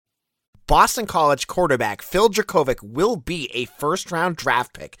Boston College quarterback Phil Jurkovec will be a first-round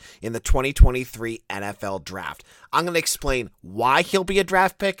draft pick in the 2023 NFL Draft. I'm going to explain why he'll be a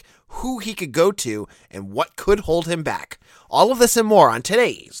draft pick, who he could go to, and what could hold him back. All of this and more on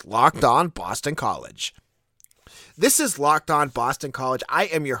today's Locked On Boston College. This is Locked On Boston College. I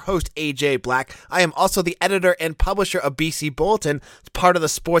am your host, AJ Black. I am also the editor and publisher of BC Bulletin, part of the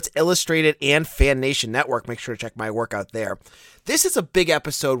Sports Illustrated and Fan Nation Network. Make sure to check my work out there. This is a big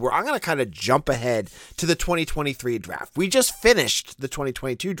episode where I'm going to kind of jump ahead to the 2023 draft. We just finished the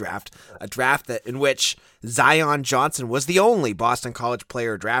 2022 draft, a draft in which Zion Johnson was the only Boston College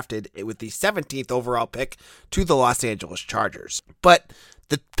player drafted with the 17th overall pick to the Los Angeles Chargers. But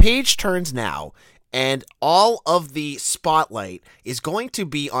the page turns now, and all of the spotlight is going to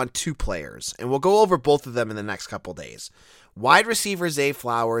be on two players, and we'll go over both of them in the next couple days. Wide receiver Zay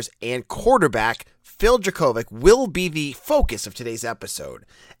Flowers and quarterback Phil Jurkovec will be the focus of today's episode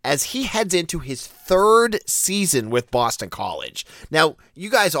as he heads into his third season with Boston College. Now, you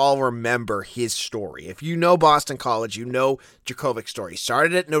guys all remember his story. If you know Boston College, you know Jurkovec's story. He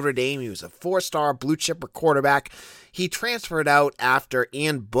started at Notre Dame. He was a four-star blue-chipper quarterback. He transferred out after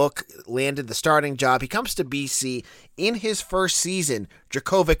Ian Book landed the starting job. He comes to BC. In his first season,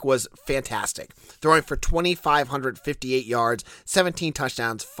 Jurkovec was fantastic, throwing for 2,558 yards, 17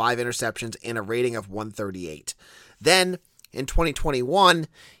 touchdowns, 5 interceptions, and a rating of 138. Then, in 2021,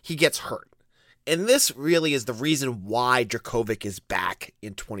 he gets hurt. And this really is the reason why Jurkovec is back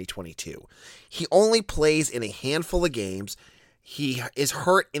in 2022. He only plays in a handful of games. He is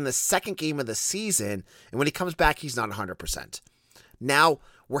hurt in the second game of the season, and when he comes back, he's not 100%. Now,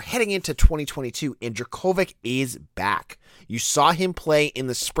 we're heading into 2022, and Jurkovec is back. You saw him play in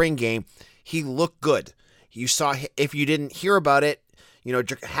the spring game. He looked good. You saw, if you didn't hear about it,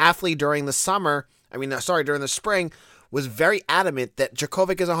 Hafley during the spring, was very adamant that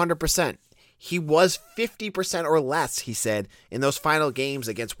Jurkovec is 100%. He was 50% or less, he said, in those final games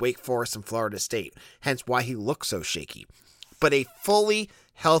against Wake Forest and Florida State, hence why he looked so shaky. But a fully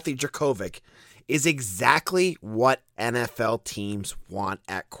healthy Jurkovec is exactly what NFL teams want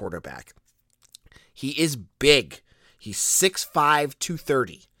at quarterback. He is big. He's 6'5",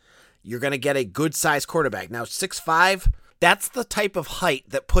 230. You're going to get a good-sized quarterback. Now, 6'5", that's the type of height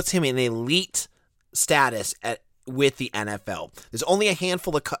that puts him in elite status with the NFL. There's only a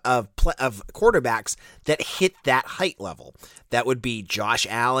handful of quarterbacks that hit that height level. That would be Josh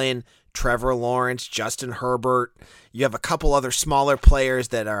Allen, Trevor Lawrence, Justin Herbert. You have a couple other smaller players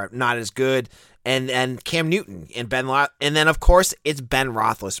that are not as good, and Cam Newton and and then of course it's Ben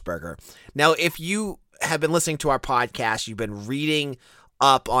Roethlisberger. Now, if you have been listening to our podcast, you've been reading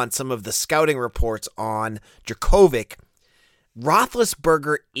up on some of the scouting reports on Jurkovec.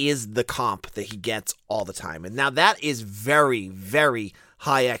 Roethlisberger is the comp that he gets all the time, and now that is very, very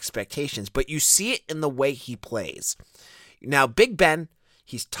high expectations. But you see it in the way he plays. Now, Big Ben.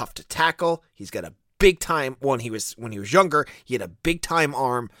 He's tough to tackle. He's got a big time, when he was younger, he had a big time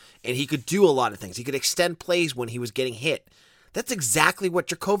arm, and he could do a lot of things. He could extend plays when he was getting hit. That's exactly what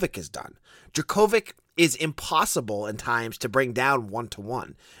Jurkovec has done. Jurkovec is impossible in times to bring down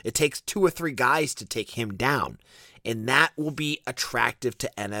 1-to-1. It takes 2 or 3 guys to take him down, and that will be attractive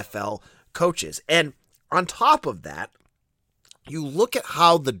to NFL coaches. And on top of that, you look at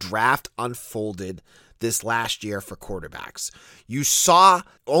how the draft unfolded this last year for quarterbacks. You saw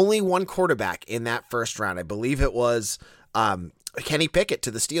only one quarterback in that first round. I believe it was Kenny Pickett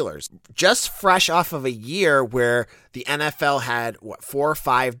to the Steelers. Just fresh off of a year where the NFL had, 4 or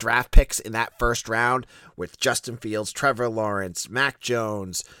 5 draft picks in that first round with Justin Fields, Trevor Lawrence, Mac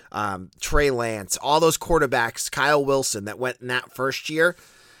Jones, Trey Lance, all those quarterbacks, Kyle Wilson that went in that first year.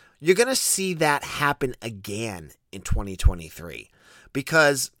 You're going to see that happen again in 2023.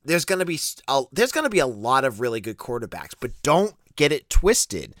 Because there's going to be a lot of really good quarterbacks, but don't get it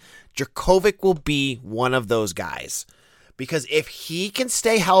twisted. Jurkovec will be one of those guys, because if he can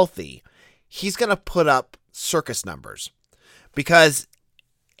stay healthy, he's going to put up circus numbers. Because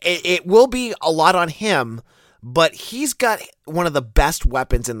it will be a lot on him, but he's got one of the best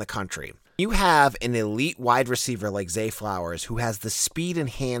weapons in the country. You have an elite wide receiver like Zay Flowers who has the speed and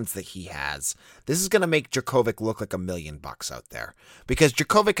hands that he has. This is going to make Jurkovec look like $1 million out there, because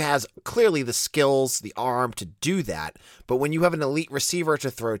Jurkovec has clearly the skills, the arm to do that. But when you have an elite receiver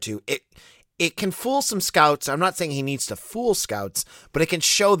to throw to, it can fool some scouts. I'm not saying he needs to fool scouts, but it can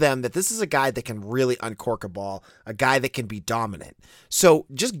show them that this is a guy that can really uncork a ball, a guy that can be dominant. So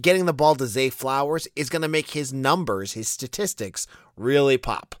just getting the ball to Zay Flowers is going to make his numbers, his statistics, really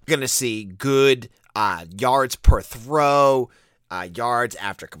pop. You're going to see good yards per throw, yards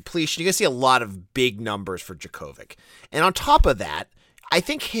after completion. You're going to see a lot of big numbers for Jurkovec. And on top of that, I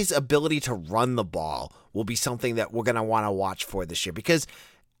think his ability to run the ball will be something that we're going to want to watch for this year, because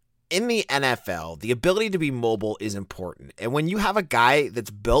in the NFL, the ability to be mobile is important. And when you have a guy that's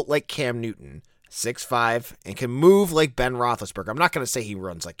built like Cam Newton, 6'5", and can move like Ben Roethlisberger, I'm not going to say he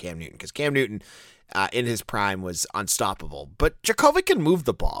runs like Cam Newton, because Cam Newton in his prime was unstoppable, but Jurkovec can move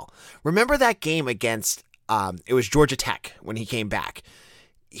the ball. Remember that game against, it was Georgia Tech when he came back.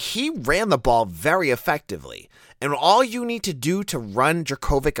 He ran the ball very effectively. And all you need to do to run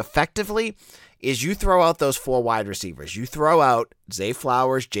Jurkovec effectively is you throw out those 4 wide receivers. You throw out Zay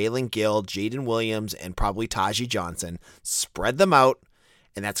Flowers, Jalen Gill, Jaden Williams, and probably Tajee Johnson. Spread them out,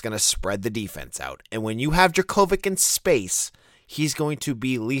 and that's going to spread the defense out. And when you have Jurkovec in space, he's going to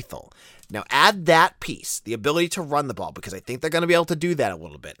be lethal. Now add that piece, the ability to run the ball, because I think they're going to be able to do that a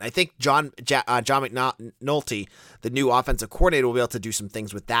little bit. And I think John McNulty, the new offensive coordinator, will be able to do some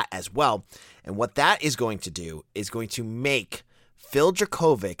things with that as well. And what that is going to do is going to make Phil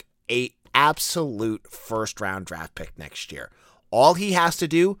Jurkovec an absolute first-round draft pick next year. All he has to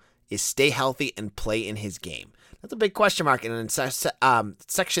do is stay healthy and play in his game. That's a big question mark. And in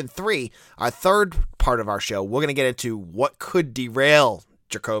section 3, our third part of our show, we're going to get into what could derail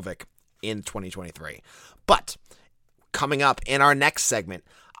Jurkovec in 2023. But coming up in our next segment,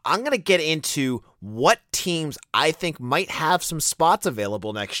 I'm going to get into what teams I think might have some spots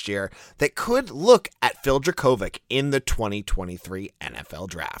available next year that could look at Phil Jurkovec in the 2023 NFL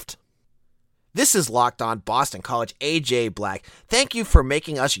Draft. This is Locked On Boston College. AJ Black. Thank you for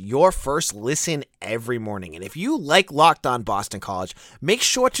making us your first listen every morning. And if you like Locked On Boston College, make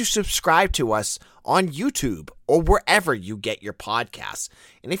sure to subscribe to us on YouTube or wherever you get your podcasts.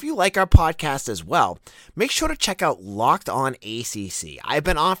 And if you like our podcast as well, make sure to check out Locked On ACC. I've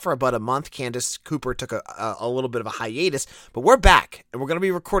been off for about a month. Candace Cooper took a little bit of a hiatus, but we're back and we're going to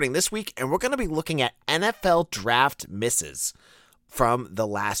be recording this week, and we're going to be looking at NFL draft misses from the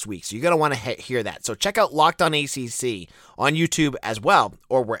last week. So you're going to want to hear that. So check out Locked On ACC on YouTube as well,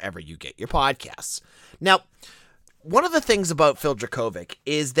 or wherever you get your podcasts. Now, one of the things about Phil Jurkovec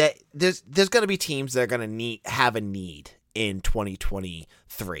is that there's going to be teams that are going to have a need in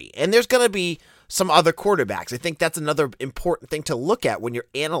 2023. And there's going to be some other quarterbacks. I think that's another important thing to look at when you're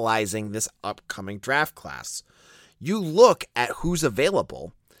analyzing this upcoming draft class. You look at who's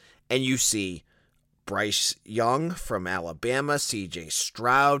available and you see Bryce Young from Alabama, CJ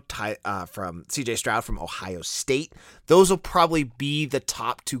Stroud from Ohio State. Those will probably be the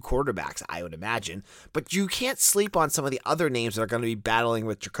top 2 quarterbacks, I would imagine. But you can't sleep on some of the other names that are going to be battling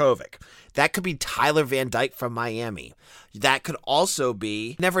with Jurkovec. That could be Tyler Van Dyke from Miami. That could also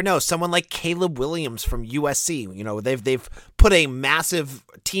be, never know, someone like Caleb Williams from USC. You know, they've put a massive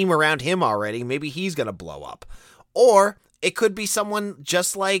team around him already. Maybe he's going to blow up. Or it could be someone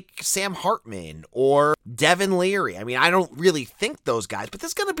just like Sam Hartman or Devin Leary. I mean, I don't really think those guys, but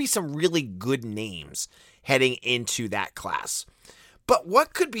there's going to be some really good names heading into that class. But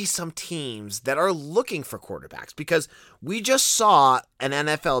what could be some teams that are looking for quarterbacks? Because we just saw an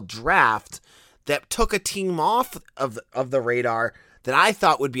NFL draft that took a team off of the radar that I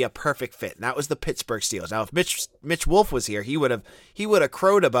thought would be a perfect fit, and that was the Pittsburgh Steelers. Now, if Mitch Wolf was here, he would have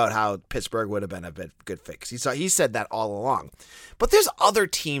crowed about how Pittsburgh would have been a good fit, because he said that all along. But there's other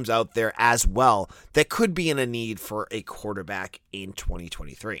teams out there as well that could be in a need for a quarterback in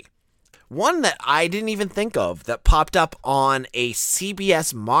 2023. One that I didn't even think of that popped up on a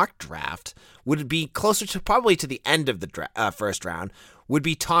CBS mock draft would be closer to probably to the end of the first round, would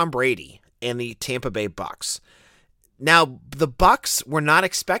be Tom Brady and the Tampa Bay Bucks. Now, the Bucks were not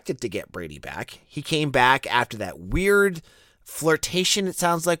expected to get Brady back. He came back after that weird flirtation, it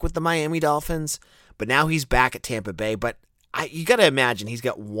sounds like, with the Miami Dolphins. But now he's back at Tampa Bay. But you got to imagine he's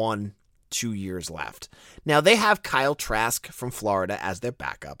got 1-2 years left. Now, they have Kyle Trask from Florida as their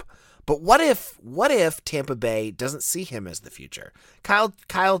backup. But what if Tampa Bay doesn't see him as the future? Kyle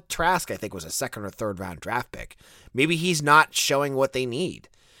Trask, I think, was a 2nd or 3rd round draft pick. Maybe he's not showing what they need.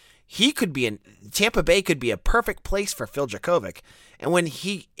 Tampa Bay could be a perfect place for Phil Jurkovec.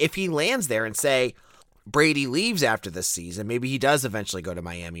 And if he lands there and say Brady leaves after this season, maybe he does eventually go to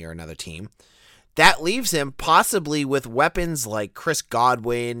Miami or another team, that leaves him possibly with weapons like Chris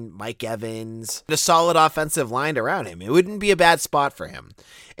Godwin, Mike Evans, a solid offensive line around him. It wouldn't be a bad spot for him.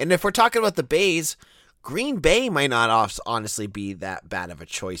 And if we're talking about the Bays, Green Bay might not honestly be that bad of a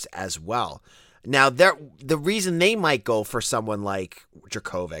choice as well. Now, the reason they might go for someone like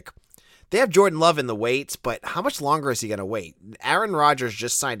Jurkovec, they have Jordan Love in the weights, but how much longer is he going to wait? Aaron Rodgers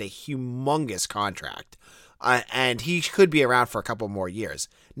just signed a humongous contract, and he could be around for a couple more years.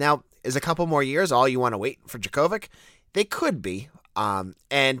 Now, is a couple more years all you want to wait for Jurkovec? They could be.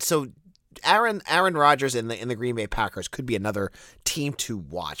 And so Aaron Rodgers in the Green Bay Packers could be another team to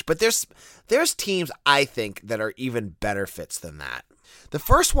watch. But there's teams I think that are even better fits than that. The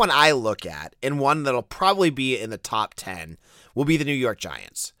first one I look at, and one that'll probably be in the top 10, will be the New York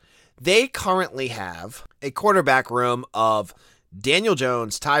Giants. They currently have a quarterback room of Daniel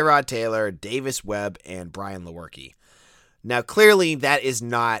Jones, Tyrod Taylor, Davis Webb, and Brian Lewerke. Now, clearly, that is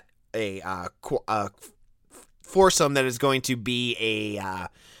not a foursome that is going to be a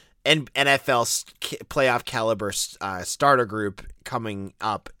NFL playoff caliber starter group coming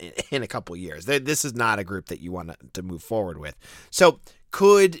up in a couple years. This is not a group that you want to move forward with. So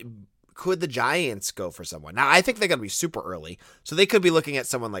could the Giants go for someone? Now, I think they're going to be super early, so they could be looking at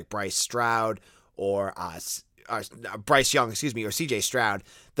someone like Bryce Stroud or Bryce Young, or CJ Stroud.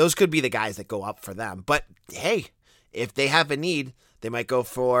 Those could be the guys that go up for them. But hey, if they have a need, they might go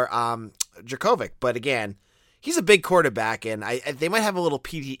for Jurkovec. But again, he's a big quarterback, and they might have a little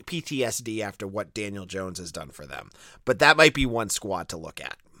PTSD after what Daniel Jones has done for them. But that might be one squad to look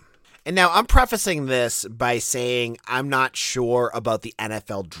at. And now I'm prefacing this by saying I'm not sure about the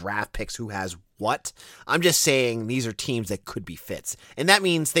NFL draft picks, who has what. I'm just saying these are teams that could be fits. And that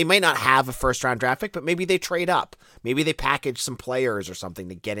means they might not have a first-round draft pick, but maybe they trade up. Maybe they package some players or something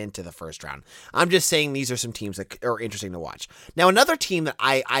to get into the first round. I'm just saying these are some teams that are interesting to watch. Now, another team that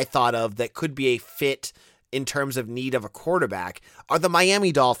I thought of that could be a fit in terms of need of a quarterback are the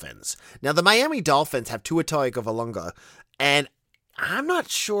Miami Dolphins. Now, the Miami Dolphins have Tua Tagovailoa, and I'm not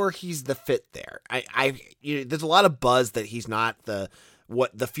sure he's the fit there. There's a lot of buzz that he's not the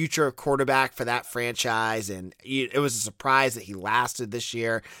future quarterback for that franchise, and it was a surprise that he lasted this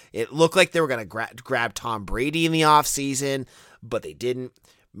year. It looked like they were going to grab Tom Brady in the offseason, but they didn't.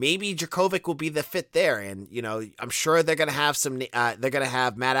 Maybe Jurkovec will be the fit there, and I'm sure they're going to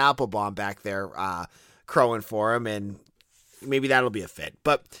have Matt Applebaum back there crowing for him, and maybe that'll be a fit.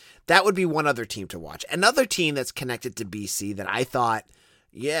 But that would be one other team to watch. Another team that's connected to BC that I thought,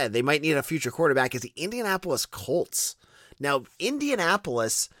 yeah, they might need a future quarterback is the Indianapolis Colts. Now,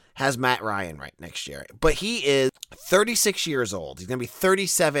 Indianapolis has Matt Ryan right next year, but he is 36 years old. He's going to be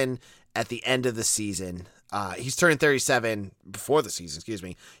 37 at the end of the season. He's turning 37 before the season,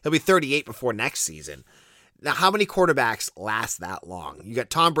 He'll be 38 before next season. Now, how many quarterbacks last that long? You got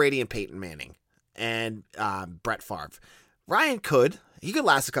Tom Brady and Peyton Manning and Brett Favre. Ryan could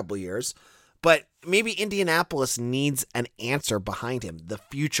last a couple years, but maybe Indianapolis needs an answer behind him, the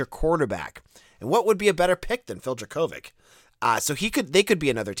future quarterback. And what would be a better pick than Phil Jurkovec? So they could be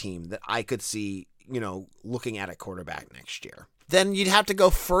another team that I could see, looking at a quarterback next year. Then you'd have to go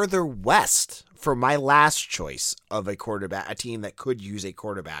further west for my last choice of a quarterback, a team that could use a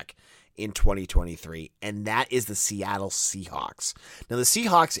quarterback in 2023, and that is the Seattle Seahawks. Now, the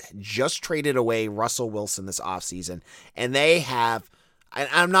Seahawks just traded away Russell Wilson this offseason, and they have,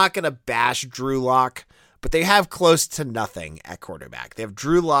 I'm not going to bash Drew Lock, but they have close to nothing at quarterback. They have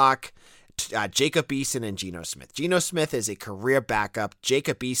Drew Lock, Jacob Eason, and Geno Smith. Geno Smith is a career backup.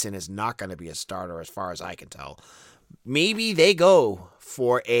 Jacob Eason is not going to be a starter as far as I can tell. Maybe they go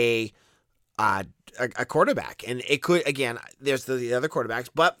for a quarterback, and it could, again, there's the other quarterbacks,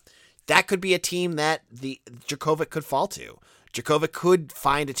 but that could be a team that the Jurkovec could fall to. Jurkovec could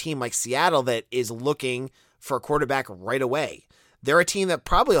find a team like Seattle that is looking for a quarterback right away. They're a team that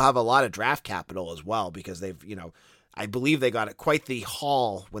probably will have a lot of draft capital as well, because they've, I believe they got quite the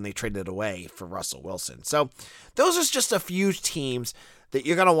haul when they traded away for Russell Wilson. So those are just a few teams that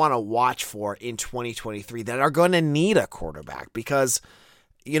you're going to want to watch for in 2023 that are going to need a quarterback, because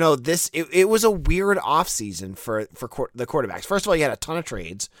it was a weird offseason for the quarterbacks. First of all, you had a ton of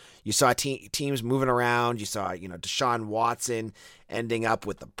trades. You saw teams moving around. You saw, Deshaun Watson ending up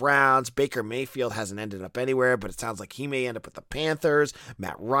with the Browns. Baker Mayfield hasn't ended up anywhere, but it sounds like he may end up with the Panthers.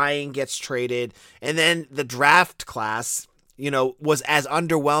 Matt Ryan gets traded. And then the draft class, was as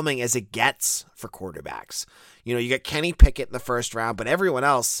underwhelming as it gets for quarterbacks. You got Kenny Pickett in the first round, but everyone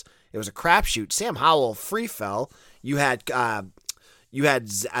else, it was a crapshoot. Sam Howell free fell. You had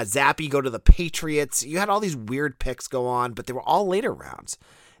Zappy go to the Patriots. You had all these weird picks go on, but they were all later rounds.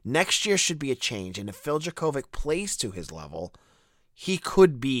 Next year should be a change, and if Phil Jurkovec plays to his level, he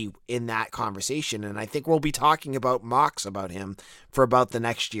could be in that conversation, and I think we'll be talking about mocks about him for about the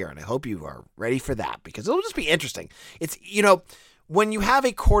next year, and I hope you are ready for that, because it'll just be interesting. It's, when you have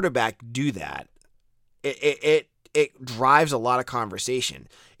a quarterback do that, it drives a lot of conversation.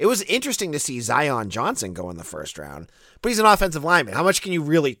 It was interesting to see Zion Johnson go in the first round, but he's an offensive lineman. How much can you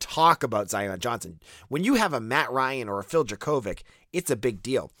really talk about Zion Johnson? When you have a Matt Ryan or a Phil Jurkovec, it's a big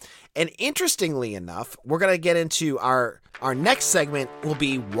deal. And interestingly enough, we're going to get into our next segment will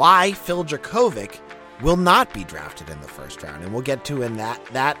be why Phil Jurkovec will not be drafted in the first round, and we'll get to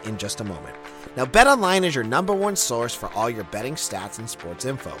that in just a moment. Now, BetOnline is your number one source for all your betting stats and sports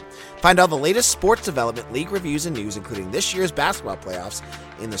info. Find all the latest sports development, league reviews, and news, including this year's basketball playoffs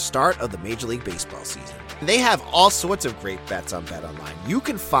and the start of the Major League Baseball season. They have all sorts of great bets on BetOnline. You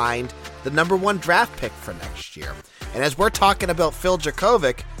can find the number one draft pick for next year. And as we're talking about Phil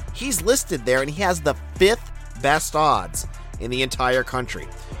Jurkovec, he's listed there, and he has the 5th best odds in the entire country.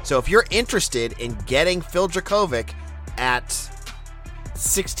 So if you're interested in getting Phil Jurkovec at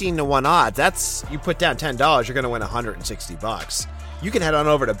 16-1 odds, that's, you put down $10, you're going to win $160. You can head on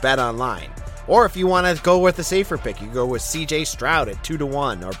over to BetOnline. Or if you want to go with a safer pick, you can go with CJ Stroud at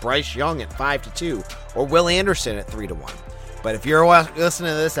 2-1, or Bryce Young at 5-2, or Will Anderson at 3-1. But if you're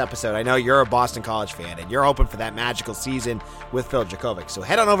listening to this episode, I know you're a Boston College fan, and you're hoping for that magical season with Phil Jurkovec. So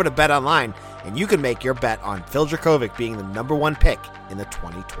head on over to BetOnline, and you can make your bet on Phil Jurkovec being the number one pick in the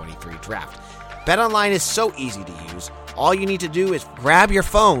 2023 draft. BetOnline is so easy to use. All you need to do is grab your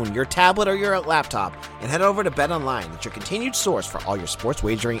phone, your tablet, or your laptop and head over to BetOnline. It's your continued source for all your sports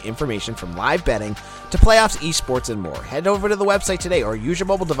wagering information, from live betting to playoffs, esports, and more. Head over to the website today or use your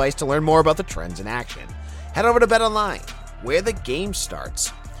mobile device to learn more about the trends in action. Head over to BetOnline, where the game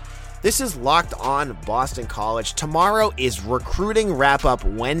starts. This is Locked On Boston College. Tomorrow is Recruiting Wrap-Up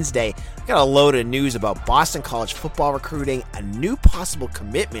Wednesday. I got a load of news about Boston College football recruiting, a new possible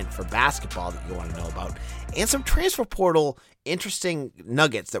commitment for basketball that you want to know about, and some transfer portal interesting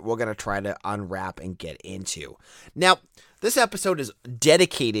nuggets that we're going to try to unwrap and get into. Now, this episode is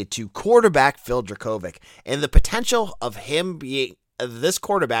dedicated to quarterback Phil Jurkovec and the potential of him being this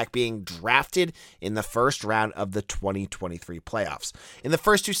quarterback being drafted in the first round of the 2023 playoffs. In the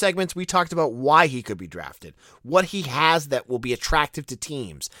first two segments, we talked about why he could be drafted, what he has that will be attractive to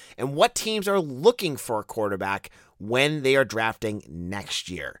teams, and what teams are looking for a quarterback when they are drafting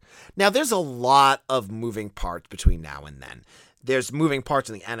next year. Now, there's a lot of moving parts between now and then. There's moving parts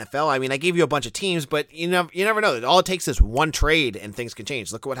in the NFL. I mean, I gave you a bunch of teams, but you never know. All it takes is one trade and things can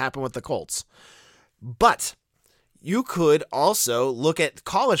change. Look at what happened with the Colts. But you could also look at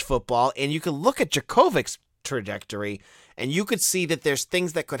college football, and you could look at Jurkovec's trajectory, and you could see that there's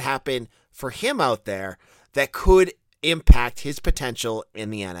things that could happen for him out there that could impact his potential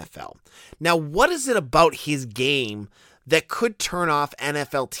in the NFL. Now, what is it about his game that could turn off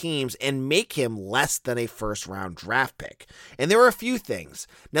NFL teams and make him less than a first-round draft pick? And there are a few things.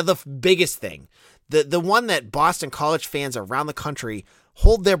 Now, the biggest thing, the one that Boston College fans around the country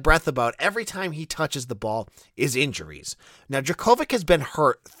hold their breath about every time he touches the ball, is injuries. Now, Jurkovec has been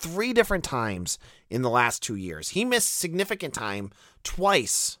hurt 3 different times in the last 2 years. He missed significant time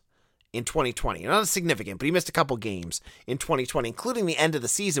twice in 2020. Not significant, but he missed a couple games in 2020, including the end of the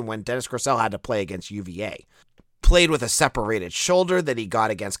season when Dennis Grosel had to play against UVA. Played with a separated shoulder that he got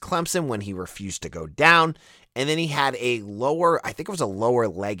against Clemson when he refused to go down. And then he had a lower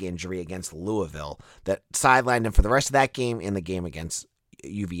leg injury against Louisville that sidelined him for the rest of that game in the game against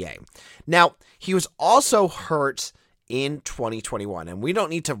UVA. Now, he was also hurt in 2021, and we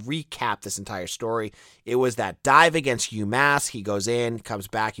don't need to recap this entire story. It was that dive against UMass. He goes in, comes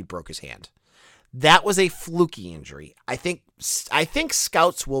back, he broke his hand. That was a fluky injury. I think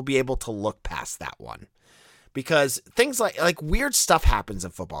scouts will be able to look past that one, because things like weird stuff happens in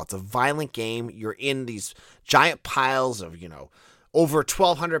football. It's a violent game. You're in these giant piles of, over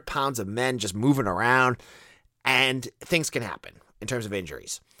 1,200 pounds of men just moving around, and things can happen in terms of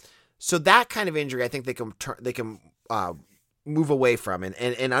injuries. So that kind of injury, I think they can move away from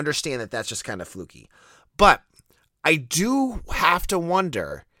and understand that that's just kind of fluky. But I do have to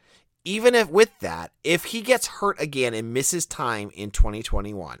wonder, even if he gets hurt again and misses time in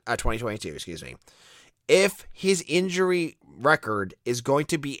 2022, if his injury record is going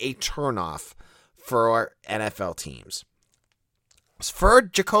to be a turnoff for NFL teams. For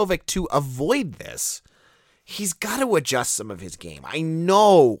Jurkovec to avoid this, he's got to adjust some of his game. I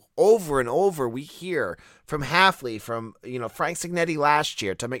know over and over we hear from Hafley, from Frank Signetti last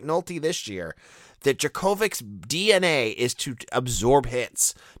year to McNulty this year, that Jurkovec's DNA is to absorb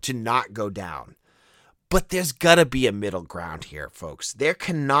hits, to not go down. But there's got to be a middle ground here, folks. There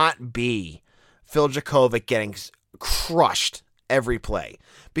cannot be Phil Jurkovec getting crushed every play,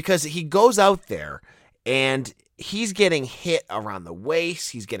 because he goes out there and he's getting hit around the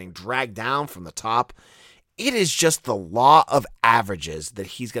waist. He's getting dragged down from the top. It is just the law of averages that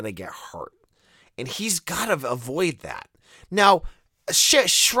he's going to get hurt. And he's got to avoid that. Now,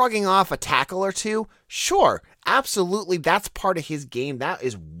 shrugging off a tackle or two, sure, absolutely, that's part of his game. That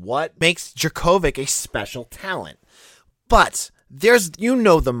is what makes Jurkovec a special talent. But there's,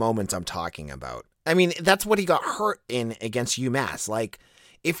 the moments I'm talking about. I mean, that's what he got hurt in against UMass.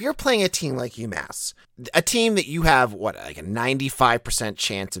 if you're playing a team like UMass, a team that you have, like a 95%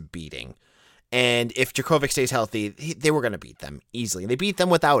 chance of beating, and if Jurkovec stays healthy, they were going to beat them easily. They beat them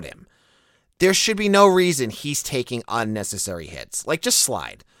without him. There should be no reason he's taking unnecessary hits. Like, just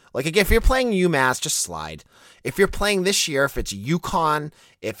slide. Like, again, if you're playing UMass, just slide. If you're playing this year, if it's UConn,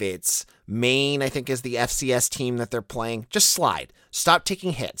 if it's Maine, I think is the FCS team that they're playing, just slide. Stop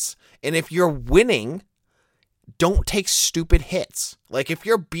taking hits. And if you're winning, don't take stupid hits. Like, if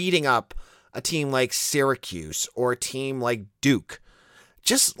you're beating up a team like Syracuse or a team like Duke,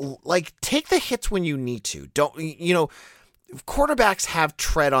 just, like, take the hits when you need to. Don't, quarterbacks have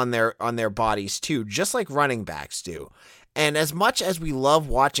tread on their bodies too, just like running backs do. And as much as we love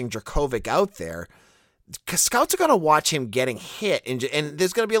watching Jurkovec out there, scouts are going to watch him getting hit, and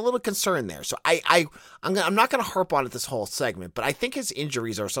there's going to be a little concern there. So I'm not going to harp on it this whole segment, but I think his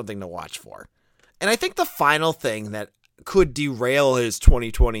injuries are something to watch for. And I think the final thing that could derail his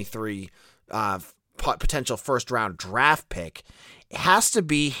 2023 potential first-round draft pick has to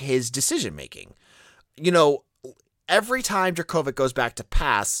be his decision-making. Every time Jurkovec goes back to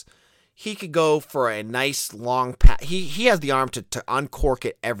pass, he could go for a nice long pass. He has the arm to uncork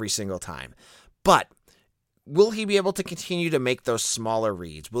it every single time. But will he be able to continue to make those smaller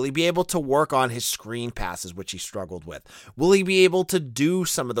reads? Will he be able to work on his screen passes, which he struggled with? Will he be able to do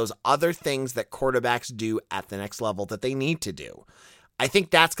some of those other things that quarterbacks do at the next level that they need to do? I think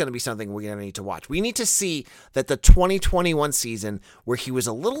that's going to be something we're going to need to watch. We need to see that the 2021 season, where he was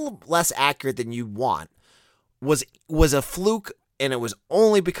a little less accurate than you want, was a fluke, and it was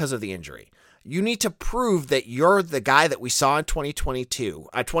only because of the injury. You need to prove that you're the guy that we saw in 2020,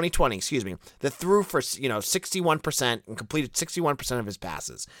 that threw for 61% and completed 61% of his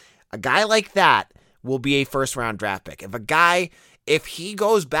passes. A guy like that will be a first-round draft pick. If he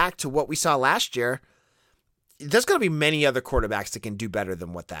goes back to what we saw last year, there's going to be many other quarterbacks that can do better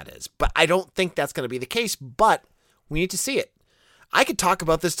than what that is. But I don't think that's going to be the case, but we need to see it. I could talk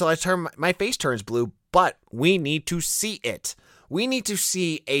about this till my face turns blue, but we need to see it. We need to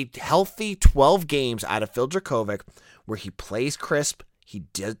see a healthy 12 games out of Phil Jurkovec where he plays crisp, he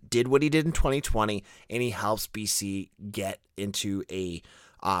did what he did in 2020, and he helps BC get into a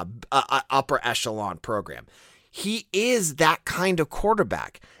upper echelon program. He is that kind of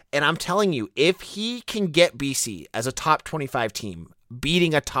quarterback. And I'm telling you, if he can get BC as a top 25 team,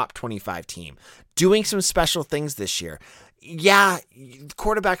 beating a top 25 team, doing some special things this year, yeah,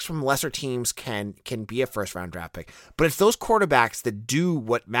 quarterbacks from lesser teams can be a first-round draft pick, but it's those quarterbacks that do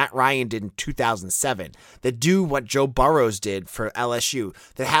what Matt Ryan did in 2007, that do what Joe Burrows did for LSU,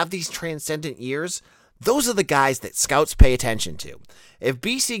 that have these transcendent years. Those are the guys that scouts pay attention to. If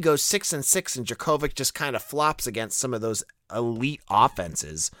BC goes 6-6 and Jurkovec just kind of flops against some of those elite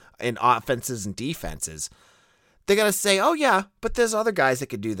offenses and defenses, they're going to say, oh yeah, but there's other guys that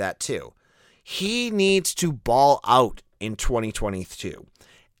could do that too. He needs to ball out in 2022.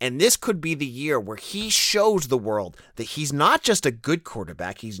 And this could be the year where he shows the world that he's not just a good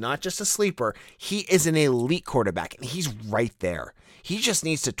quarterback, he's not just a sleeper, he is an elite quarterback, and he's right there. He just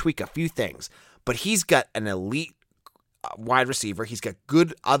needs to tweak a few things, but he's got an elite wide receiver, he's got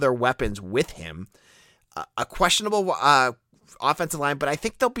good other weapons with him, a questionable offensive line, but I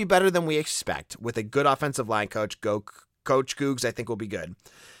think they'll be better than we expect with a good offensive line coach. Coach Googs, I think, will be good.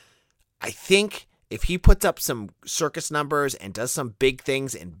 I think if he puts up some circus numbers and does some big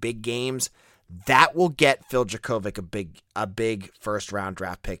things in big games, that will get Phil Jurkovec a big first-round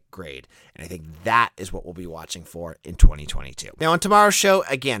draft pick grade. And I think that is what we'll be watching for in 2022. Now, on tomorrow's show,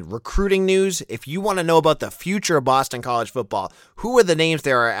 again, recruiting news. If you want to know about the future of Boston College football, who are the names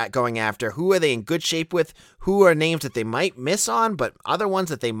they are going after? Who are they in good shape with? Who are names that they might miss on, but other ones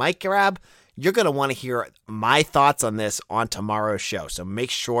that they might grab? You're going to want to hear my thoughts on this on tomorrow's show, so make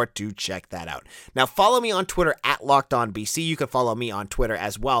sure to check that out. Now, follow me on Twitter at LockedOnBC. You can follow me on Twitter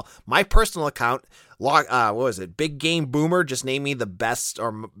as well. My personal account, Big Game Boomer, just named me the best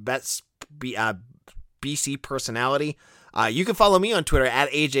BC personality. You can follow me on Twitter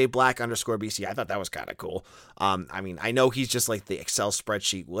at AJBlack_BC. I thought that was kind of cool. I know he's just like the Excel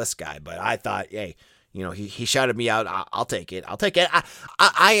spreadsheet list guy, but I thought, hey, he shouted me out. I'll take it.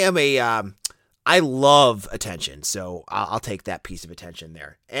 I love attention, so I'll take that piece of attention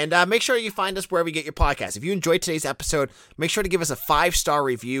there. And make sure you find us wherever you get your podcast. If you enjoyed today's episode, make sure to give us a 5-star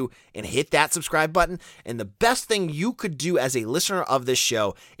review and hit that subscribe button. And the best thing you could do as a listener of this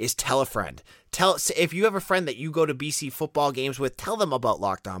show is tell a friend. If you have a friend that you go to BC football games with, tell them about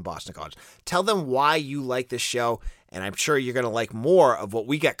Locked On Boston College. Tell them why you like this show, And I'm sure you're going to like more of what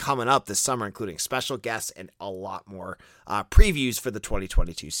we got coming up this summer, including special guests and a lot more previews for the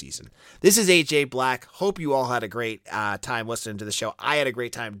 2022 season. This is AJ Black. Hope you all had a great time listening to the show. I had a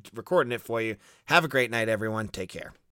great time recording it for you. Have a great night, everyone. Take care.